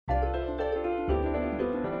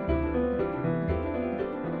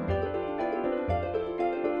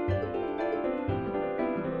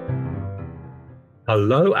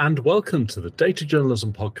Hello and welcome to the Data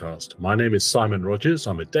Journalism Podcast. My name is Simon Rogers.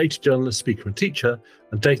 I'm a data journalist, speaker and teacher,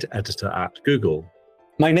 and data editor at Google.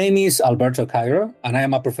 My name is Alberto Cairo, and I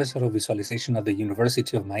am a professor of visualization at the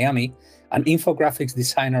University of Miami, an infographics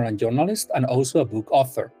designer and journalist, and also a book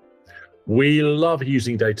author. We love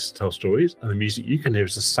using data to tell stories, and the music you can hear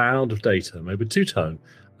is the sound of data, made with two-tone,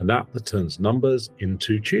 an app that turns numbers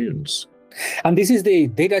into tunes. And this is the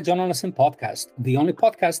Data Journalism Podcast, the only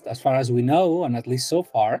podcast, as far as we know, and at least so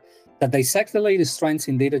far, that dissects the latest trends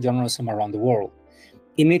in data journalism around the world.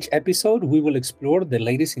 In each episode, we will explore the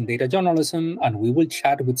latest in data journalism, and we will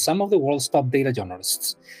chat with some of the world's top data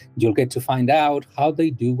journalists. You'll get to find out how they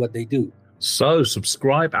do what they do. So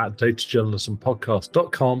subscribe at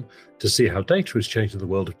datajournalismpodcast.com to see how data is changing the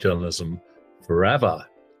world of journalism forever.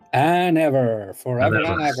 And ever, forever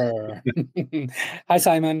and ever. Hi,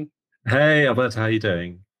 Simon. Hey, Alberto, how are you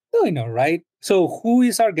doing? Doing all right. So who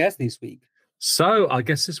is our guest this week? So our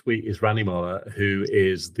guest this week is Rani Molla, who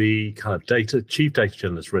is the kind of chief data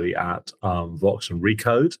journalist really at Vox and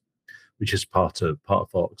Recode, which is part of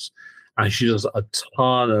Vox. And she does a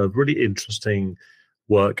ton of really interesting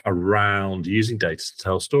work around using data to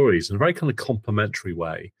tell stories in a very kind of complementary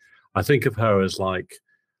way. I think of her as like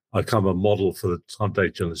a kind of a model for the kind of data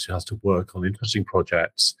journalist who has to work on interesting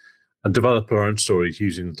projects and develop her own stories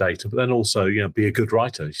using the data, but then also, be a good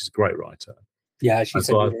writer. She's a great writer. Yeah, she's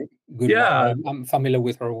a good writer. I'm familiar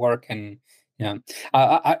with her work, and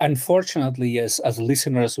unfortunately, as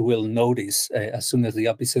listeners will notice, as soon as the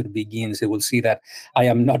episode begins, they will see that I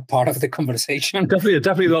am not part of the conversation.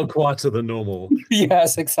 Definitely a lot quieter than normal.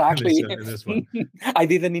 Yes, exactly. In this one. I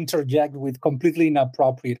didn't interject with completely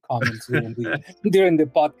inappropriate comments during the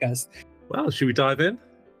podcast. Well, should we dive in?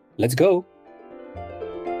 Let's go.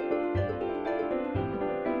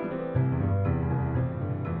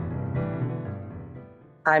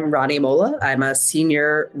 I'm Rani Molla. I'm a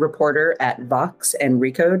senior reporter at Vox and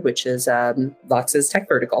Recode, which is Vox's tech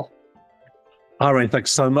vertical. All right,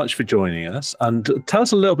 thanks so much for joining us. And tell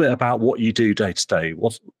us a little bit about what you do day to day.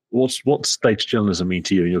 What's data journalism mean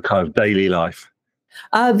to you in your kind of daily life?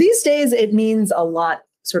 These days, it means a lot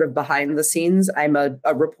sort of behind the scenes. I'm a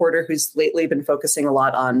reporter who's lately been focusing a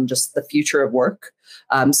lot on just the future of work.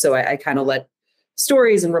 So I kind of let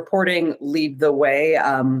stories and reporting lead the way.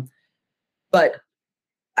 But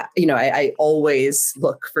I always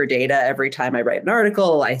look for data every time I write an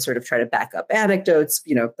article. I sort of try to back up anecdotes,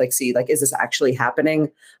 see, is this actually happening?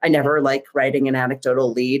 I never like writing an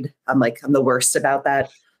anecdotal lead. I'm the worst about that.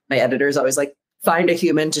 My editor's always like, find a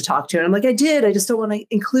human to talk to. And I'm like, I just don't want to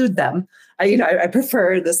include them. I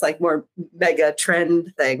prefer this more mega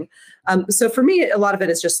trend thing. So for me, a lot of it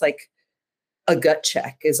is just a gut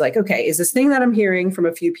check is okay, is this thing that I'm hearing from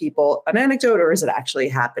a few people an anecdote, or is it actually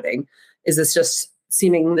happening? Is this just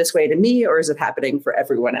seeming this way to me, or is it happening for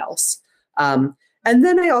everyone else? And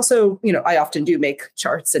then I also, I often do make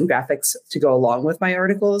charts and graphics to go along with my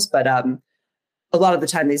articles, but a lot of the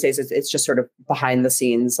time these days, it's just sort of behind the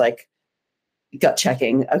scenes, gut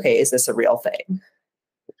checking. Okay, is this a real thing?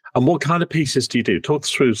 And what kind of pieces do you do? Talk us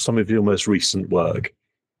through some of your most recent work.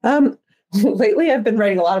 Lately, I've been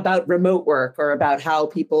writing a lot about remote work, or about how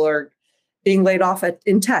people are being laid off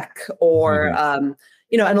in tech, or, and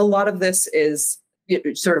a lot of this is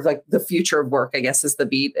sort of the future of work, I guess, is the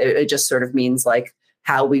beat. It just sort of means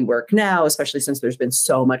how we work now, especially since there's been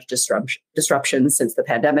so much disruption since the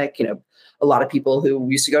pandemic. A lot of people who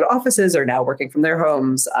used to go to offices are now working from their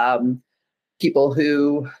homes. People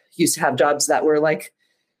who used to have jobs that were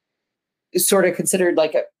sort of considered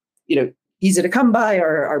easy to come by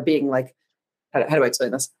are being how do I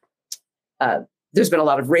explain this? There's been a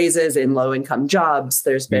lot of raises in low income jobs.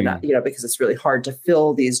 There's been, because it's really hard to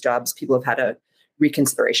fill these jobs, people have had a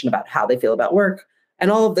reconsideration about how they feel about work.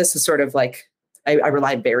 And all of this is sort of I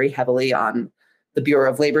relied very heavily on the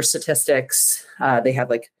Bureau of Labor Statistics. They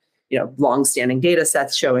have longstanding data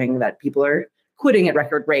sets showing that people are quitting at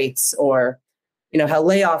record rates, or, how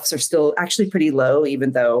layoffs are still actually pretty low,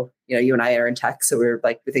 even though, you and I are in tech. So we're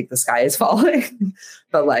we think the sky is falling,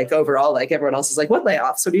 but overall, everyone else is what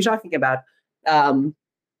layoffs? What are you talking about?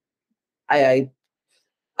 I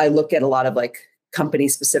look at a lot of company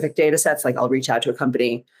specific data sets. I'll reach out to a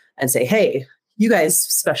company and say, hey, you guys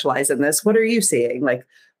specialize in this. What are you seeing?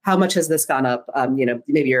 How much has this gone up?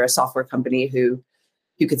 Maybe you're a software company who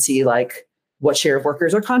you could see what share of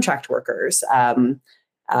workers are contract workers.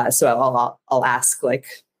 So I'll ask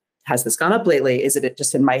has this gone up lately? Is it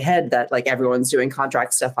just in my head that everyone's doing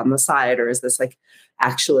contract stuff on the side, or is this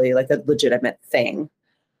actually a legitimate thing?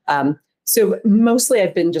 So mostly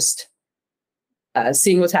I've been just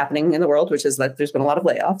seeing what's happening in the world, which is there's been a lot of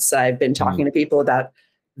layoffs. I've been talking to people about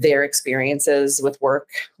their experiences with work,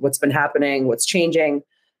 what's been happening, what's changing,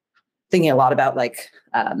 thinking a lot about like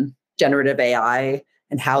generative AI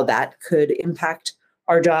and how that could impact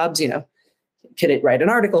our jobs. Can it write an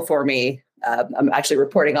article for me? I'm actually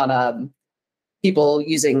reporting on people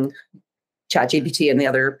using ChatGPT and the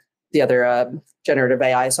other generative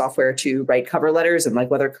AI software to write cover letters, and like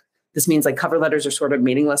whether this means like cover letters are sort of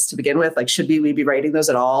meaningless to begin with. Like, should we be writing those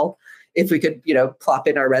at all? If we could, plop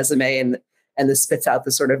in our resume and this spits out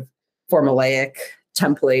the sort of formulaic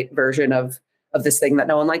template version of this thing that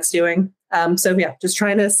no one likes doing. So yeah, just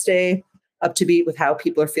trying to stay up to beat with how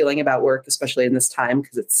people are feeling about work, especially in this time,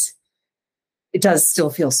 because it does still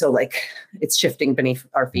feel so like it's shifting beneath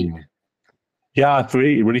our feet. Yeah, I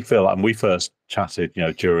really feel like when we first chatted,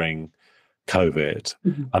 during COVID,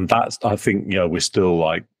 and that's, I think, we're still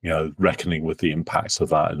like, reckoning with the impacts of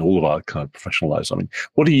that in all of our kind of professional lives. I mean,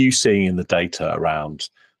 what are you seeing in the data around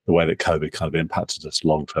the way that COVID kind of impacted us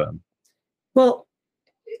long term? Well,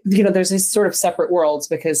 there's these sort of separate worlds,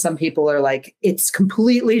 because some people are like, it's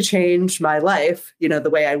completely changed my life. The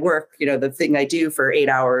way I work, the thing I do for 8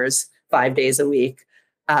 hours, 5 days a week.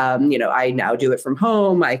 I now do it from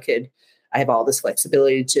home. I have all this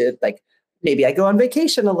flexibility to, like, maybe I go on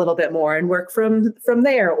vacation a little bit more and work from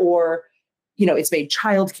there, or, it's made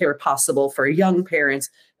childcare possible for young parents.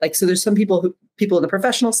 Like, so there's some people in the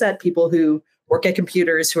professional set, people who work at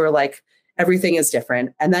computers, who are like, everything is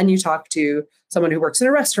different. And then you talk to someone who works in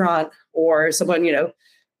a restaurant, or someone,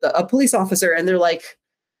 a police officer, and they're like,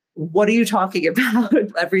 what are you talking about?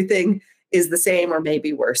 Everything is the same or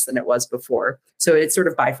maybe worse than it was before. So it's sort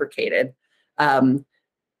of bifurcated.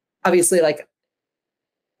 Obviously, like,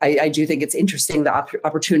 I do think it's interesting, the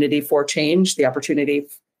opportunity for change, the opportunity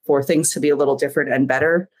for things to be a little different and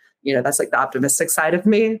better. That's like the optimistic side of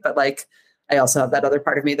me. But like, I also have that other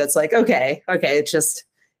part of me that's like, okay, it's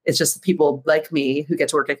just people like me who get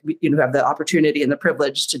to work at, who have the opportunity and the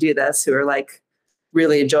privilege to do this, who are like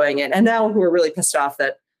really enjoying it. And now who are really pissed off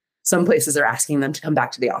that some places are asking them to come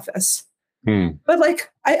back to the office. But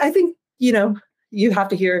like, I think, you have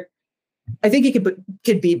to hear, I think it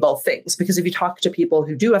could be both things, because if you talk to people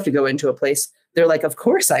who do have to go into a place, they're like, of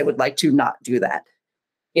course I would like to not do that.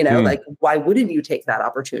 Like, why wouldn't you take that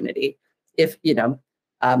opportunity? If,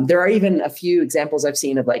 there are even a few examples I've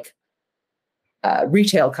seen of like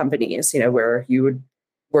retail companies, where you would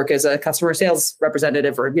work as a customer sales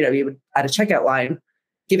representative, or, you would at a checkout line,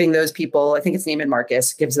 giving those people, I think it's Neiman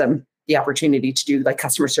Marcus, gives them the opportunity to do like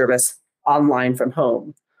customer service online from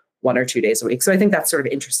home 1 or 2 days a week. So I think that's sort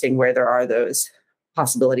of interesting, where there are those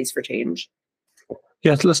possibilities for change.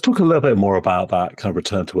 Yeah, so let's talk a little bit more about that kind of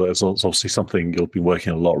return to work. It's obviously something you've been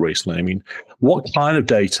working on a lot recently. I mean, what kind of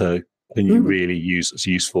data can you really use as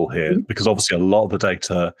useful here? Because obviously a lot of the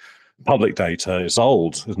data, public data, is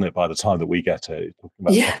old, isn't it, by the time that we get it?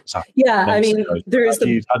 Yeah. I mean, there is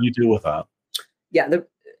how do you deal with that? Yeah,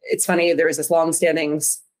 it's funny. There is this longstanding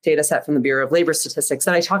data set from the Bureau of Labor Statistics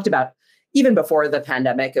that I talked about even before the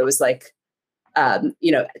pandemic. It was like,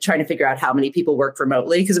 trying to figure out how many people worked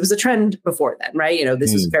remotely, because it was a trend before then, right?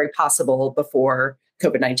 This was very possible before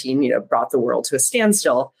COVID-19, brought the world to a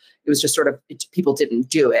standstill. It was just sort of, people didn't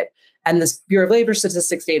do it. And this Bureau of Labor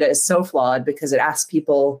Statistics data is so flawed, because it asks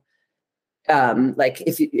people, like,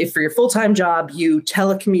 if for your full-time job, you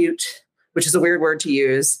telecommute, which is a weird word to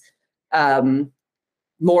use,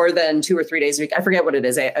 more than 2 or 3 days a week. I forget what it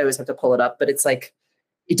is. I always have to pull it up, but it's like,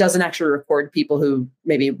 it doesn't actually record people who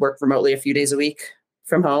maybe work remotely a few days a week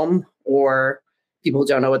from home, or people who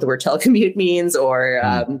don't know what the word telecommute means, or,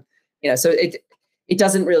 so it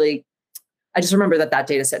doesn't really, I just remember that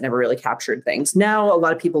data set never really captured things. Now, a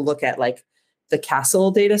lot of people look at like the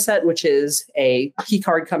Castle data set, which is a key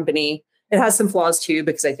card company. It has some flaws too,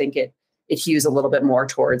 because I think it hews a little bit more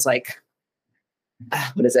towards like,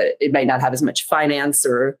 what is it? It might not have as much finance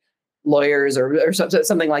or lawyers or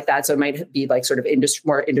something like that. So it might be like sort of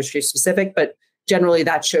more industry specific, but generally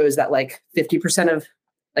that shows that like 50% of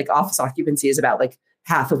like office occupancy is about like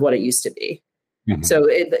half of what it used to be. So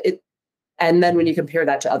and then when you compare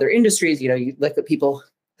that to other industries, you look at people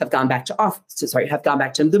have gone back to have gone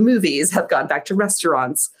back to the movies, have gone back to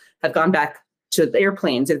restaurants, have gone back to the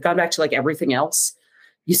airplanes, have gone back to like everything else.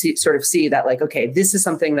 You see that like, okay, this is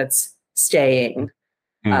something that's staying.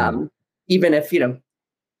 Even if,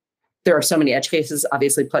 there are so many edge cases,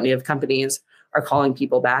 obviously plenty of companies are calling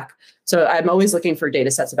people back. So I'm always looking for data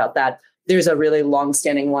sets about that. There's a really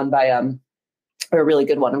long-standing one by a really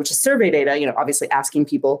good one, which is survey data, obviously asking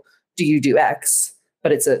people, do you do X?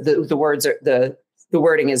 But it's the words are the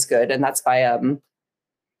wording is good. And that's by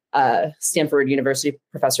Stanford University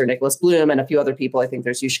professor Nicholas Bloom and a few other people. I think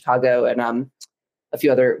there's U Chicago and a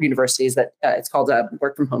few other universities that it's called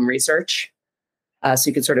work from home research. So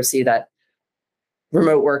you can sort of see that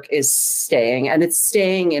remote work is staying, and it's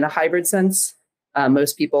staying in a hybrid sense.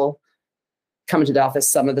 Most people come into the office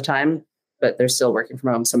some of the time, but they're still working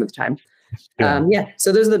from home some of the time.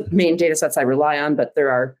 So those are the main data sets I rely on, but there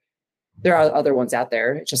are other ones out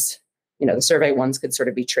there. It's just, the survey ones could sort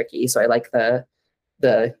of be tricky. So I like the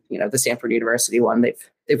Stanford University one.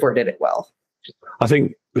 They've worded it well. I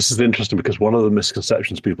think this is interesting because one of the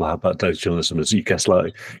misconceptions people have about data journalism is you guess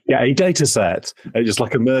like, a data set, it just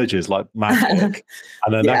like emerges like magic.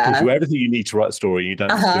 And then that gives you everything you need to write a story. You don't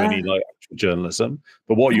do any like actual journalism.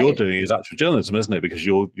 But what you're doing is actual journalism, isn't it? Because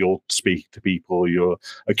you're speaking to people, you're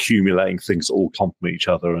accumulating things that all complement each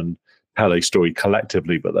other and tell a story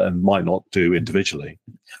collectively, but then might not do individually.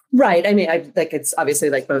 Right. I mean, it's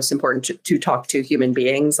obviously like most important to talk to human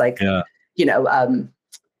beings. Like,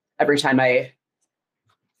 every time I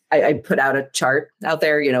put out a chart out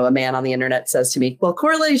there, a man on the internet says to me, well,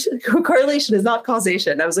 correlation is not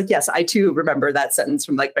causation. I was like, yes, I too remember that sentence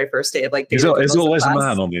from like my first day of like. There's always a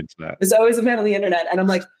man on the internet. There's always a man on the internet. And I'm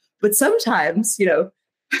like, but sometimes,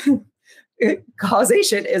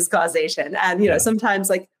 causation is causation. And, sometimes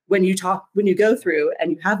like when you go through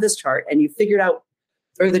and you have this chart and you figured out,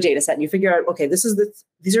 or the data set, and you figure out, okay, these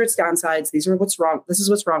are its downsides. These are what's wrong. This is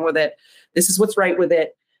what's wrong with it. This is what's right with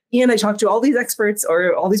it. And I talked to all these experts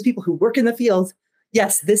or all these people who work in the field.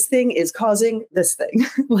 Yes, this thing is causing this thing.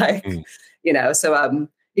 So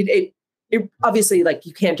it obviously, like,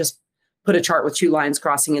 you can't just put a chart with two lines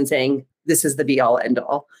crossing and saying, this is the be all end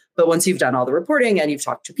all. But once you've done all the reporting and you've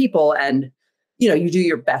talked to people and, you do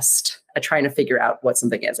your best at trying to figure out what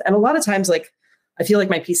something is. And a lot of times, like, I feel like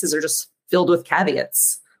my pieces are just filled with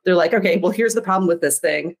caveats. They're like, okay, well, here's the problem with this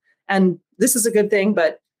thing. And this is a good thing,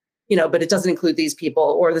 but it doesn't include these people,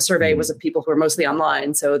 or the survey was of people who are mostly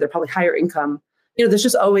online. So they're probably higher income. There's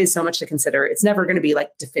just always so much to consider. It's never going to be like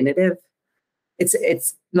definitive. It's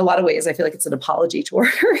in a lot of ways, I feel like it's an apology tour.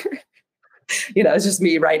 It's just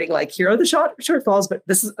me writing like, here are the shortfalls, but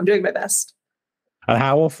I'm doing my best. And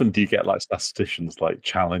how often do you get like statisticians like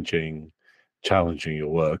challenging your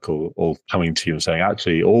work or coming to you and saying,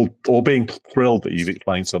 actually, or being thrilled that you've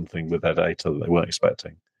explained something with their data that they weren't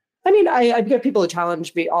expecting? I mean, I get people who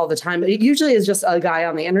challenge me all the time. It usually is just a guy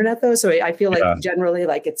on the internet, though. So I feel like generally,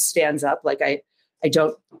 like, it stands up. Like I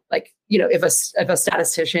don't like, if a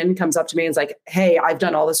statistician comes up to me and is like, hey, I've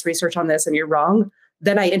done all this research on this and you're wrong,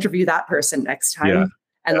 then I interview that person next time.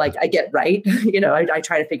 And like, I get right. I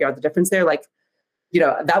try to figure out the difference there. Like,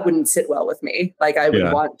 that wouldn't sit well with me. Like, I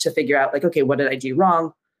would want to figure out like, okay, what did I do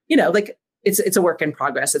wrong? Like it's a work in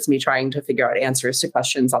progress. It's me trying to figure out answers to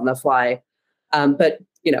questions on the fly. But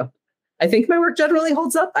I think my work generally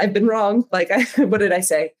holds up. I've been wrong. Like, what did I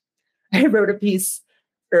say? I wrote a piece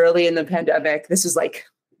early in the pandemic. This was like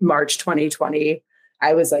March 2020.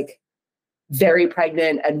 I was like very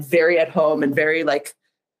pregnant and very at home and very like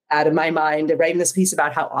out of my mind, and writing this piece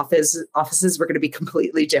about how offices were going to be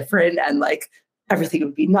completely different, and like everything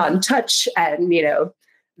would be non-touch, and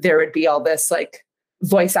there would be all this like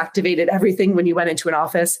voice activated everything when you went into an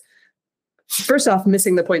office. First off,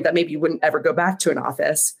 missing the point that maybe you wouldn't ever go back to an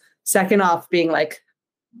office. Second off, being like,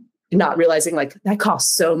 not realizing like that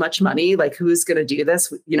costs so much money. Like, who's going to do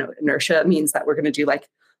this? Inertia means that we're going to do like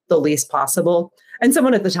the least possible. And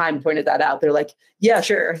someone at the time pointed that out. They're like, yeah,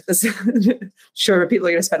 sure. Sure, people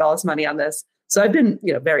are going to spend all this money on this. So I've been,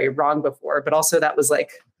 very wrong before, but also that was the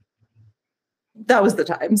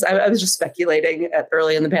times. I was just speculating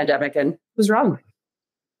early in the pandemic and was wrong.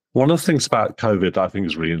 One of the things about COVID I think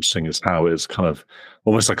is really interesting is how it's kind of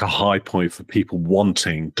almost like a high point for people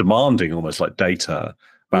demanding almost like data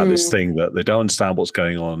about this thing that they don't understand what's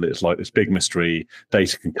going on. It's like this big mystery.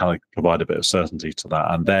 Data can kind of provide a bit of certainty to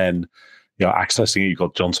that. And then, accessing it, you've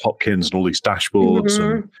got Johns Hopkins and all these dashboards.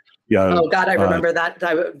 And, oh God, I remember that.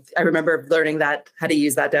 I remember learning that, how to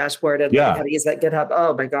use that dashboard and how to use that GitHub.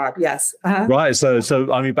 Oh my God, yes. Right. So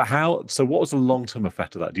I mean, but what was the long-term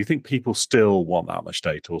effect of that? Do you think people still want that much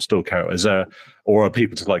data or still care? Or are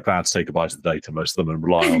people just like glad to say goodbye to the data, most of them, and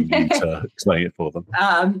rely on you to explain it for them?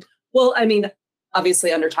 Well, I mean,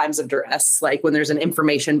 obviously under times of duress, like when there's an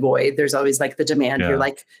information void, there's always like the demand.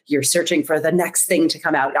 You're searching for the next thing to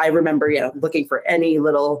come out. I remember, looking for any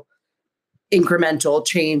little incremental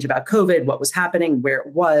change about COVID, what was happening, where it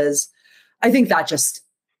was. I think that just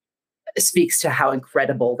speaks to how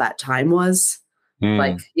incredible that time was.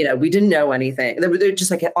 Like, we didn't know anything. They're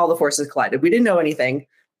just like all the forces collided. We didn't know anything.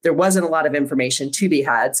 There wasn't a lot of information to be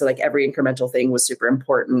had. So like every incremental thing was super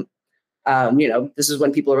important. This is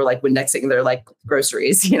when people were like indexing their like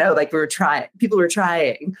groceries, like people were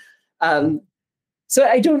trying. So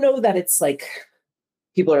I don't know that it's like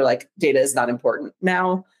people are like, data is not important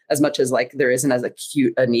now as much as like there isn't as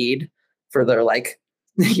acute a need for their like,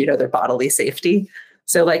 their bodily safety.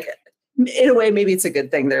 So like, in a way, maybe it's a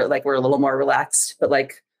good thing. They're like, we're a little more relaxed, but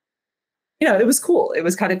like, it was cool. It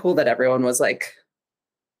was kind of cool that everyone was like,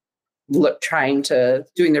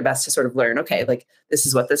 doing their best to sort of learn, okay, like this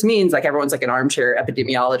is what this means. Like everyone's like an armchair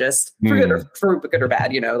epidemiologist for good or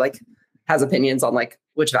bad, like has opinions on like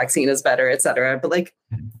which vaccine is better, et cetera. But like,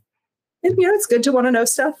 it's good to want to know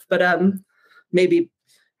stuff, but maybe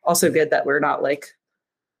also good that we're not like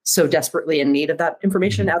so desperately in need of that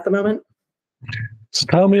information at the moment. So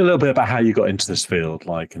tell me a little bit about how you got into this field,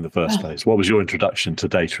 like in the first place. What was your introduction to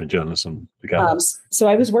data and journalism? So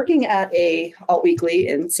I was working at a alt weekly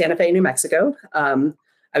in Santa Fe, New Mexico. I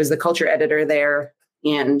was the culture editor there,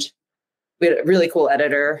 and we had a really cool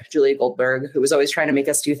editor, Julia Goldberg, who was always trying to make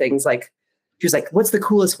us do things like, she was like, what's the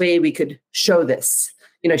coolest way we could show this?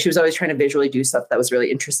 She was always trying to visually do stuff that was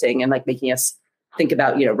really interesting and like making us think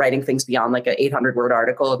about, writing things beyond like an 800-word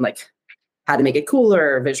article and like how to make it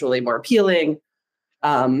cooler, visually more appealing.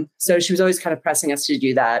 So she was always kind of pressing us to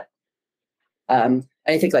do that. And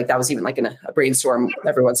I think like that was even like in a brainstorm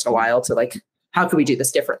every once in a while to like, how could we do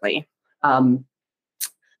this differently? And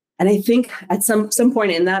I think at some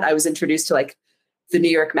point in that, I was introduced to like the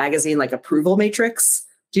New York Magazine, like approval matrix.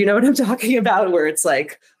 Do you know what I'm talking about? Where it's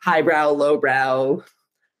like highbrow, lowbrow.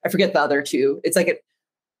 I forget the other two. It's like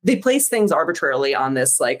they place things arbitrarily on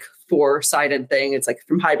this like 4-sided thing. It's like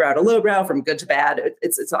from highbrow to lowbrow, from good to bad.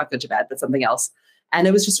 It's not good to bad, but something else. And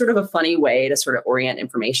it was just sort of a funny way to sort of orient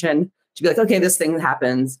information to be like, okay, this thing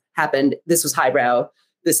happened. This was highbrow.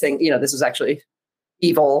 This thing, this was actually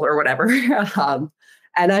evil or whatever.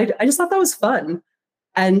 And I just thought that was fun.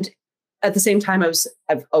 And at the same time,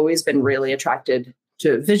 I've always been really attracted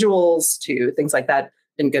to visuals, to things like that.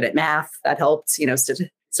 Been good at math. That helped.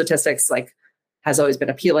 Statistics like has always been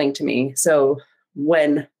appealing to me. So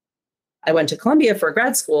when I went to Columbia for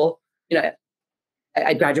grad school,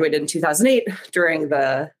 I graduated in 2008 during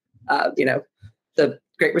the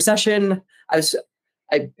Great Recession.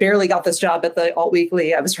 I barely got this job at the Alt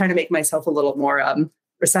Weekly. I was trying to make myself a little more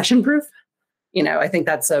recession proof. I think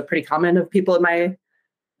that's pretty common of people in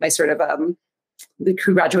my sort of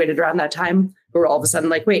who graduated around that time, who were all of a sudden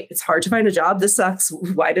like, wait, it's hard to find a job. This sucks.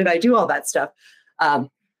 Why did I do all that stuff?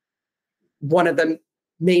 One of the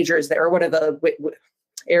majors there, one of the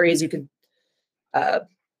areas you could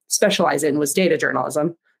specialize in was data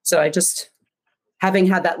journalism. So I just, having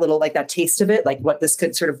had that little, like that taste of it, like what this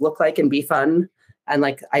could sort of look like and be fun. And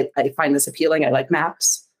like, I find this appealing. I like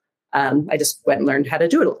maps. I just went and learned how to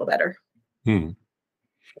do it a little better.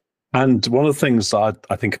 And one of the things I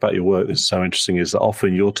think about your work that's so interesting is that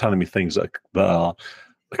often you're telling me things that are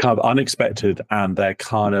kind of unexpected and they're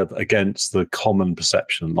kind of against the common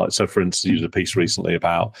perception. Like, so for instance, you did a piece recently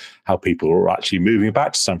about how people are actually moving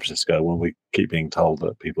back to San Francisco when we keep being told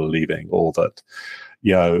that people are leaving, or that,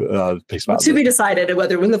 piece about to be decided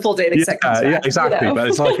whether when the full data set comes back. Yeah, exactly. But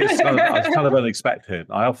it's like, it's kind of unexpected.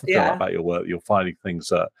 I often feel about your work, you're finding things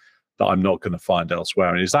that I'm not going to find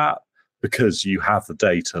elsewhere. And is that because you have the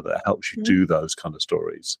data that helps you do those kind of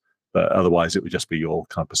stories, but otherwise it would just be your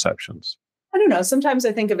kind of perceptions? I don't know. Sometimes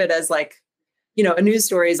I think of it as like, a news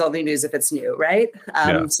story is only news if it's new, right?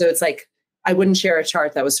 So it's like, I wouldn't share a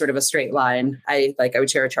chart that was sort of a straight line. I would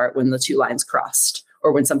share a chart when the two lines crossed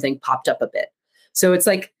or when something popped up a bit. So it's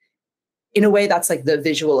like, in a way, that's like the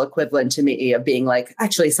visual equivalent to me of being like,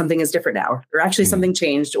 actually something is different now, or actually something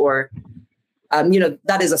changed, or,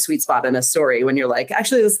 that is a sweet spot in a story when you're like,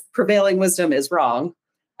 actually this prevailing wisdom is wrong.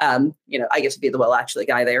 I get to be the well, actually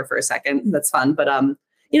guy there for a second. That's fun. But,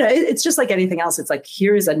 it's just like anything else. It's like,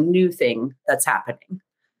 here is a new thing that's happening.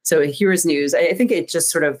 So here is news. I think it just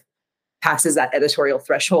sort of passes that editorial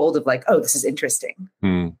threshold of like, oh, this is interesting.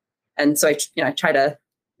 And so I try to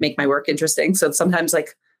make my work interesting. So sometimes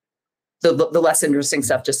like the less interesting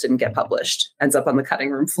stuff just didn't get published, ends up on the cutting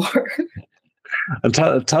room floor. And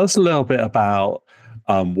tell us a little bit about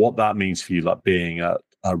what that means for you, like being at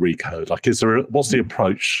Recode. Like, what's the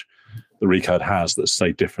approach the Recode has that's,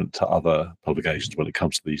 say, different to other publications when it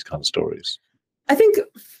comes to these kind of stories? I think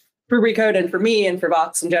for Recode and for me and for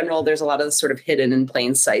Vox in general, there's a lot of sort of hidden in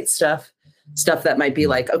plain sight stuff that might be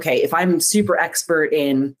like, okay, if I'm super expert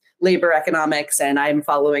in labor economics and I'm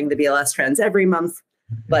following the BLS trends every month,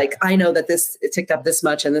 like I know that it ticked up this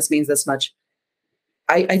much and this means this much.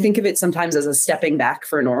 I think of it sometimes as a stepping back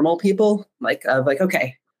for normal people, okay, all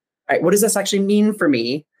right, what does this actually mean for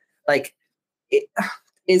me? Like,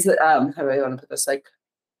 is it, how do I want to put this? Like,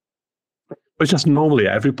 but just normally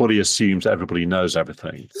everybody assumes everybody knows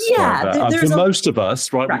everything. Yeah. And for most of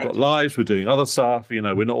us, right, we've got lives, we're doing other stuff, we're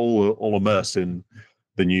not all immersed in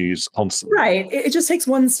the news constantly. Right. It just takes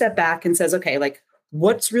one step back and says, okay, like,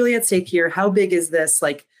 what's really at stake here? How big is this?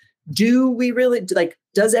 Like, do we really, like,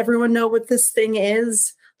 does everyone know what this thing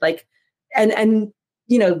is? Like, and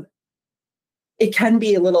you know, it can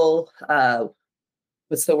be a little,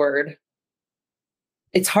 what's the word?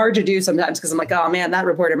 It's hard to do sometimes because I'm like, oh man, that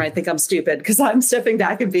reporter might think I'm stupid because I'm stepping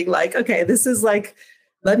back and being like, okay, this is like,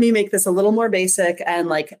 let me make this a little more basic and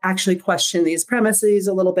like actually question these premises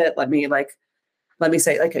a little bit. Let me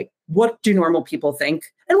say, okay, what do normal people think?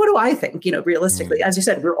 And what do I think? You know, realistically, as you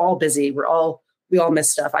said, we're all busy. We all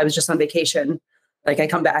miss stuff. I was just on vacation. Like I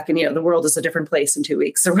come back and, you know, the world is a different place in 2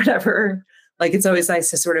 weeks or whatever. Like, it's always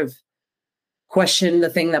nice to sort of question the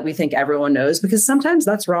thing that we think everyone knows, because sometimes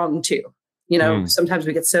that's wrong too. You know, sometimes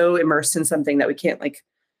we get so immersed in something that we can't, like,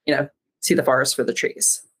 you know, see the forest for the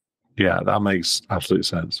trees. Yeah, that makes absolute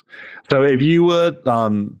sense. So if you were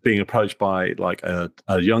being approached by like a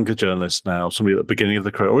younger journalist now, somebody at the beginning of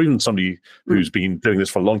the career, or even somebody who's been doing this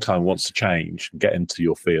for a long time, wants to change and get into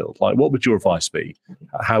your field, like what would your advice be?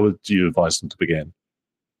 How would you advise them to begin?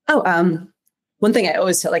 One thing I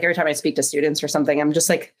always tell, like every time I speak to students or something, I'm just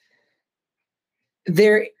like,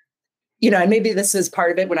 you know, and maybe this is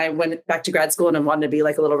part of it. When I went back to grad school and I wanted to be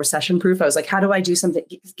like a little recession proof, I was like, how do I do something,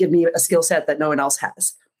 give me a skill set that no one else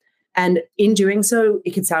has? And in doing so,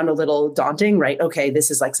 it could sound a little daunting, right? Okay, this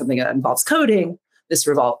is like something that involves coding. This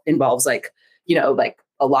involves like, you know, like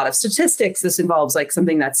a lot of statistics. This involves like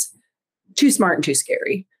something that's too smart and too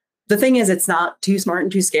scary. The thing is, it's not too smart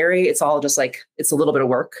and too scary. It's all just like, it's a little bit of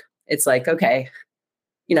work. It's like, okay,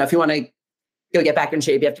 you know, if you want to go get back in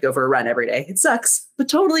shape, you have to go for a run every day. It sucks, but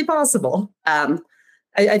totally possible.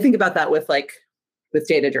 I think about that with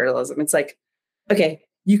data journalism. It's like, okay,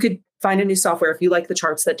 you could find a new software. If you like the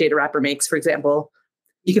charts that Data Wrapper makes, for example,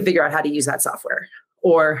 you can figure out how to use that software.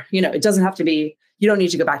 Or, you know, it doesn't have to be, you don't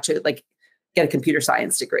need to go back to like get a computer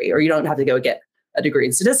science degree, or you don't have to go get a degree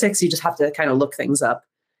in statistics. You just have to kind of look things up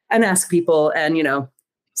and ask people and, you know,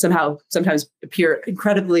 sometimes appear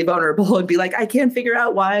incredibly vulnerable and be like, I can't figure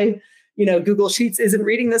out why, you know, Google Sheets isn't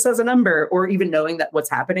reading this as a number, or even knowing that what's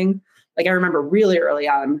happening. Like I remember really early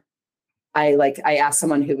on, I asked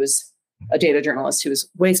someone who was a data journalist who was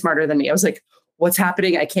way smarter than me. I was like, what's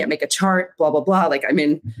happening? I can't make a chart, blah, blah, blah. Like I'm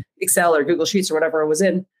in Excel or Google Sheets or whatever I was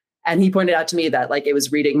in. And he pointed out to me that like it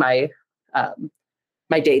was reading my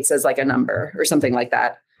dates as like a number or something like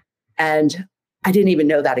that. And I didn't even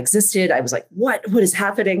know that existed. I was like, what is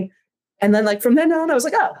happening? And then like from then on, I was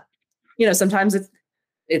like, oh, you know, sometimes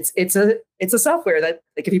it's a software that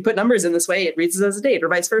like if you put numbers in this way, it reads it as a date or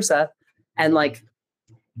vice versa. And like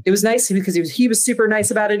it was nice because he was super nice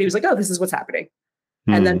about it. He was like, oh, this is what's happening.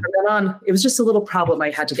 And then from then on, it was just a little problem I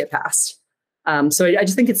had to get past. So I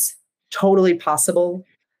just think it's totally possible.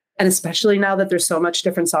 And especially now that there's so much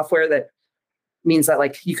different software, that means that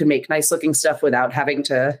like you can make nice looking stuff without having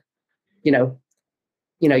to, you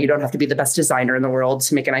don't have to be the best designer in the world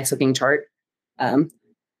to make a nice looking chart.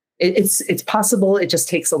 It's possible. It just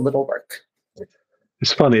takes a little work.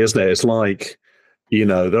 It's funny, isn't it? It's like, you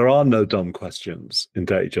know, there are no dumb questions in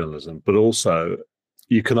data journalism, but also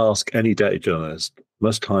you can ask any data journalist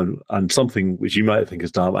most time and something which you might think is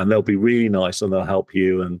dumb, and they'll be really nice and they'll help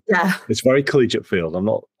you. And yeah, it's very collegiate field.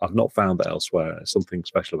 I've not found that elsewhere. It's something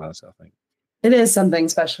special about it, I think. It is something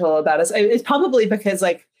special about us. It's probably because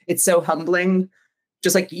like it's so humbling.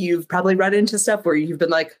 Just like you've probably run into stuff where you've been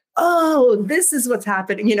like, oh, this is what's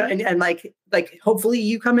happening, you know, and like hopefully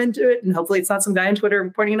you come into it and hopefully it's not some guy on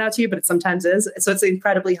Twitter pointing it out to you, but it sometimes is. So it's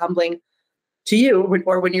incredibly humbling to you.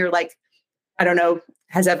 Or when you're like, I don't know,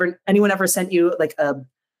 has anyone ever sent you like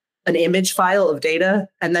an image file of data,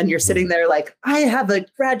 and then you're sitting there like, I have a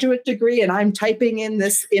graduate degree and I'm typing in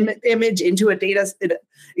this image into an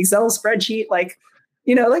Excel spreadsheet, like,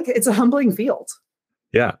 you know, like it's a humbling field.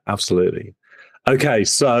 Yeah, absolutely. Okay,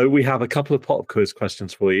 so we have a couple of pop quiz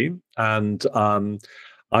questions for you, and I'm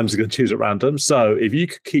just going to choose at random. So if you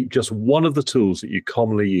could keep just one of the tools that you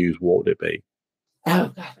commonly use, what would it be?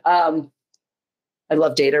 Oh, God. I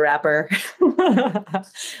love Data Wrapper.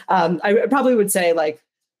 I probably would say like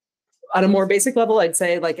on a more basic level, I'd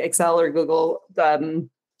say like Excel or Google,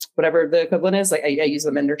 whatever the equivalent is. Like I use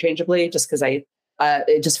them interchangeably just because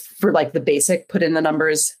just for like the basic, put in the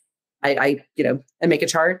numbers, I make a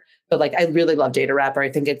chart. But like, I really love Data Wrapper. I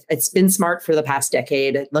think it's been smart for the past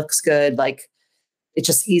decade. It looks good. Like it's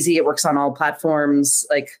just easy. It works on all platforms.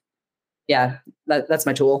 Like, yeah, that's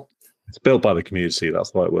my tool. It's built by the community.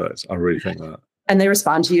 That's why it works. I really think that. And they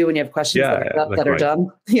respond to you when you have questions that are done.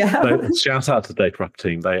 Yeah. So, shout out to the Data Wrapper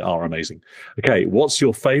team. They are amazing. Okay. What's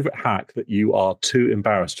your favorite hack that you are too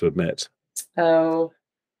embarrassed to admit? Oh,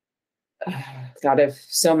 God, I have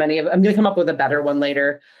so many of. I'm going to come up with a better one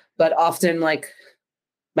later, but often like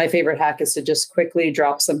my favorite hack is to just quickly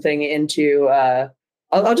drop something into.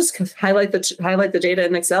 I'll just highlight the data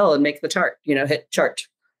in Excel and make the chart. Hit chart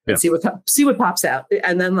and see what pops out,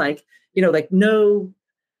 and then no,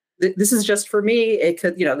 this is just for me. It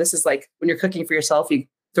could, this is like when you're cooking for yourself, you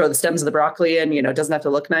throw the stems of the broccoli in. It doesn't have to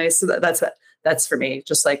look nice. So that's for me.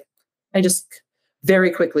 Just like I just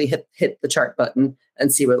very quickly hit the chart button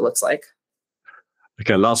and see what it looks like.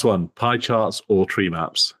 Okay, last one: pie charts or tree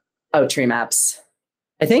maps? Oh, tree maps.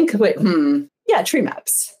 I think. Yeah, tree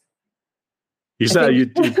maps. You said your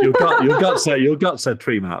gut said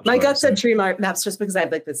tree maps. My gut said tree maps just because I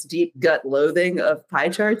have like this deep gut loathing of pie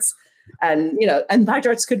charts, and pie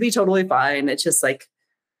charts could be totally fine. It's just like,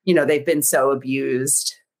 they've been so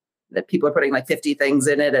abused that people are putting like 50 things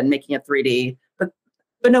in it and making it 3D, but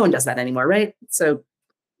no one does that anymore, right? So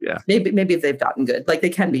yeah, maybe if they've gotten good, like they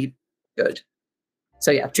can be good. So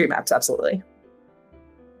yeah, tree maps, absolutely.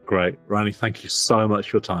 Great. Rani, thank you so much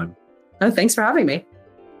for your time. Oh, thanks for having me.